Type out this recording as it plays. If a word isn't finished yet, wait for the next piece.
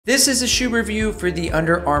This is a shoe review for the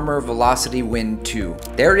Under Armour Velociti Wind 2.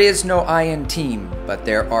 There is no I in team, but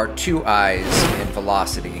there are two I's in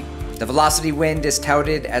velocity. The Velociti Wind is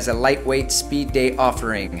touted as a lightweight speed day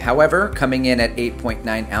offering. However, coming in at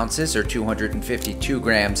 8.9 ounces or 252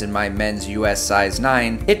 grams in my men's US size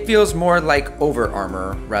 9, it feels more like Over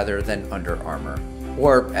Armour rather than Under Armour.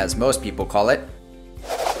 Or, as most people call it,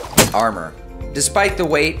 Armour. Despite the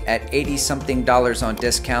weight at $80-something on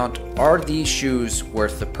discount, are these shoes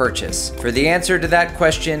worth the purchase? For the answer to that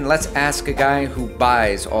question, let's ask a guy who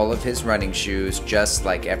buys all of his running shoes just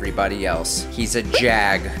like everybody else. He's a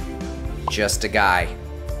jag, just a guy,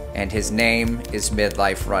 and his name is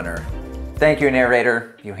MidLife Runner. Thank you,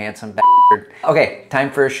 narrator, you handsome bastard. Okay,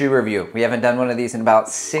 time for a shoe review. We haven't done one of these in about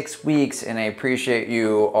 6 weeks, and I appreciate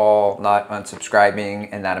you all not unsubscribing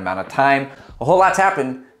in that amount of time. A whole lot's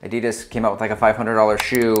happened. Adidas came out with like a $500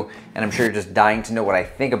 shoe, and I'm sure you're just dying to know what I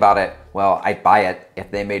think about it. Well, I'd buy it if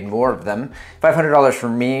they made more of them. $500 for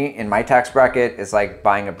me in my tax bracket is like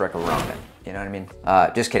buying a brick of ramen. You know what I mean?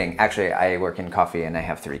 Just kidding. Actually, I work in coffee and I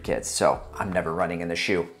have 3 kids, so I'm never running in the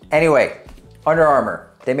shoe. Anyway, Under Armour,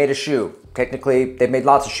 they made a shoe. Technically, they've made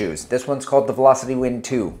lots of shoes. This one's called the Velociti Wind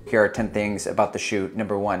 2. Here are 10 things about the shoe.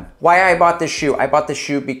 Number 1, why I bought this shoe. I bought this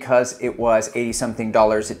shoe because it was $80-something.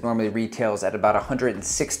 It normally retails at about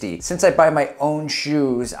 $160. Since I buy my own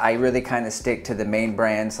shoes, I really kind of stick to the main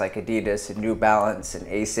brands like Adidas and New Balance and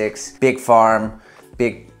Asics, Big Farm,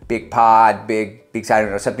 Big Pod, Big, I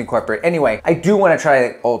don't know, something corporate. Anyway, I do want to try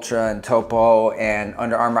like Ultra and Topo and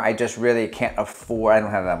Under Armour. I just really can't afford, I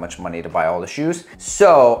don't have that much money to buy all the shoes.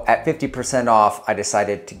 So at 50% off, I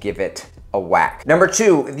decided to give it a whack. Number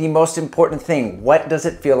 2, the most important thing, what does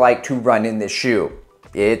it feel like to run in this shoe?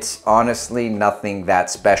 It's honestly nothing that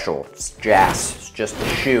special. It's jazz, it's just a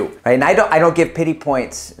shoe. Right? And I don't give pity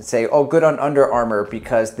points and say, oh, good on Under Armour,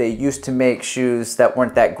 because they used to make shoes that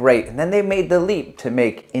weren't that great. And then they made the leap to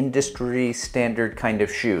make industry standard kind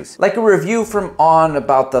of shoes. Like a review from On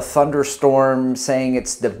about the Thunderstorm saying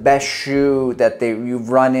it's the best shoe that you've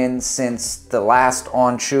run in since the last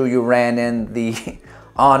On shoe you ran in, the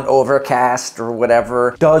On Overcast or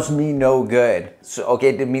whatever, does me no good. So, okay,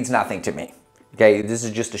 it means nothing to me. Okay, this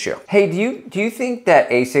is just a shoe. Hey, do you think that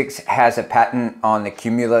Asics has a patent on the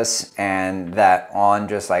Cumulus and that On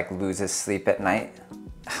just like loses sleep at night?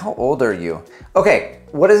 How old are you? Okay,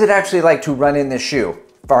 what is it actually like to run in this shoe?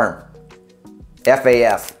 Firm.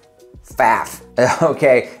 FAF. Faff.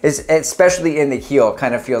 Okay, especially in the heel,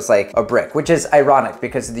 kind of feels like a brick, which is ironic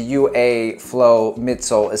because the UA Flow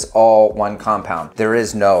midsole is all one compound. There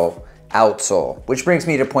is no outsole, which brings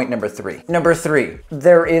me to point number 3. Number 3,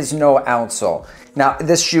 there is no outsole. Now,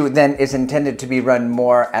 this shoe then is intended to be run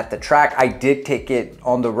more at the track. I did take it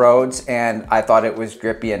on the roads and I thought it was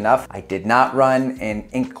grippy enough. I did not run in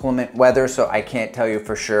inclement weather, so I can't tell you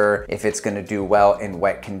for sure if it's gonna do well in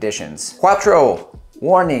wet conditions. Quattro.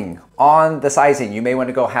 Warning on the sizing, you may want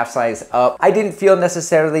to go half size up. I didn't feel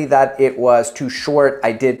necessarily that it was too short.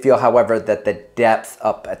 I did feel, however, that the depth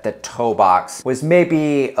up at the toe box was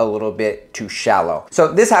maybe a little bit too shallow.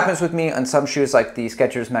 So this happens with me on some shoes like the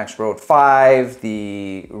Skechers Max Road 5,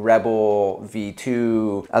 the Rebel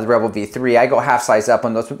V2, the Rebel V3. I go half size up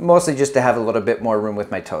on those, mostly just to have a little bit more room with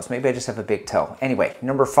my toes. Maybe I just have a big toe. Anyway,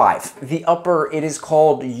 number 5, the upper, it is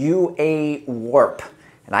called UA Warp.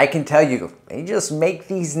 And I can tell you, they just make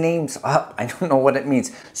these names up. I don't know what it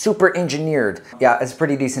means. Super engineered. Yeah, it's a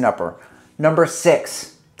pretty decent upper. Number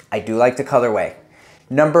 6, I do like the colorway.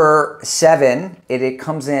 Number 7, it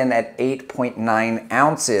comes in at 8.9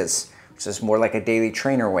 ounces, which is more like a daily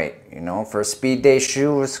trainer weight. You know, for a speed day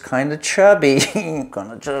shoe, it's kind of chubby. Kind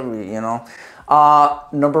of chubby, you know.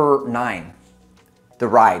 Number 9, the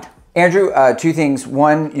ride. Andrew, 2 things.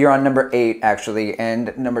 1, you're on number 8 actually,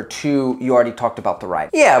 and number 2, you already talked about the ride.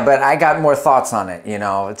 Yeah, but I got more thoughts on it. You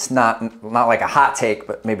know, it's not like a hot take,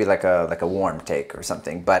 but maybe like a warm take or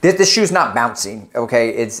something. But this shoe's not bouncy.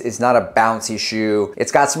 Okay, it's not a bouncy shoe.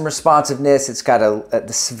 It's got some responsiveness. It's got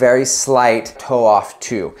this very slight toe off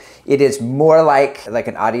too. It is more like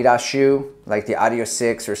an Adidas shoe, like the Audio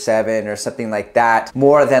 6 or 7 or something like that,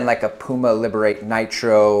 more than like a Puma Liberate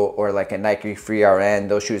Nitro or like a Nike Free RN.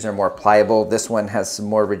 Those shoes are more pliable. This one has some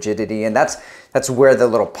more rigidity, and that's where the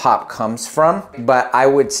little pop comes from. But I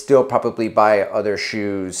would still probably buy other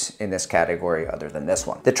shoes in this category other than this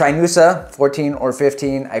one. The Trinusa 14 or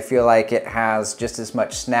 15, I feel like it has just as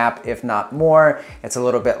much snap, if not more. It's a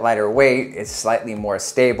little bit lighter weight. It's slightly more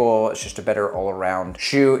stable. It's just a better all-around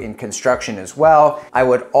shoe in construction as well. I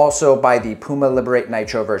would also buy the Puma Liberate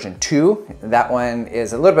Nitro version 2. That one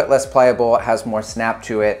is a little bit less pliable. It has more snap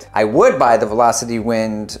to it. I would buy the Velociti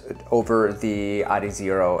Wind over the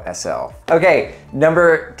Adizero SL. Okay, Okay,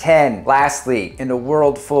 number 10. Lastly, in a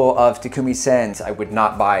world full of Takumi Sens, I would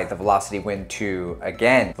not buy the Velociti Wind 2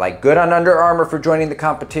 again. Like, good on Under Armour for joining the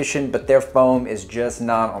competition, but their foam is just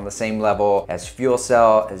not on the same level as Fuel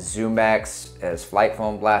Cell, as ZoomX, as Flight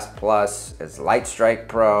Foam Blast Plus, as Light Strike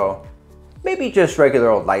Pro, maybe just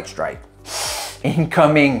regular old Light Strike.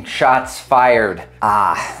 Incoming shots fired.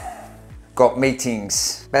 Got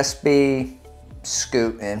meetings. Best be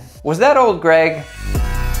scooting. Was that old Greg?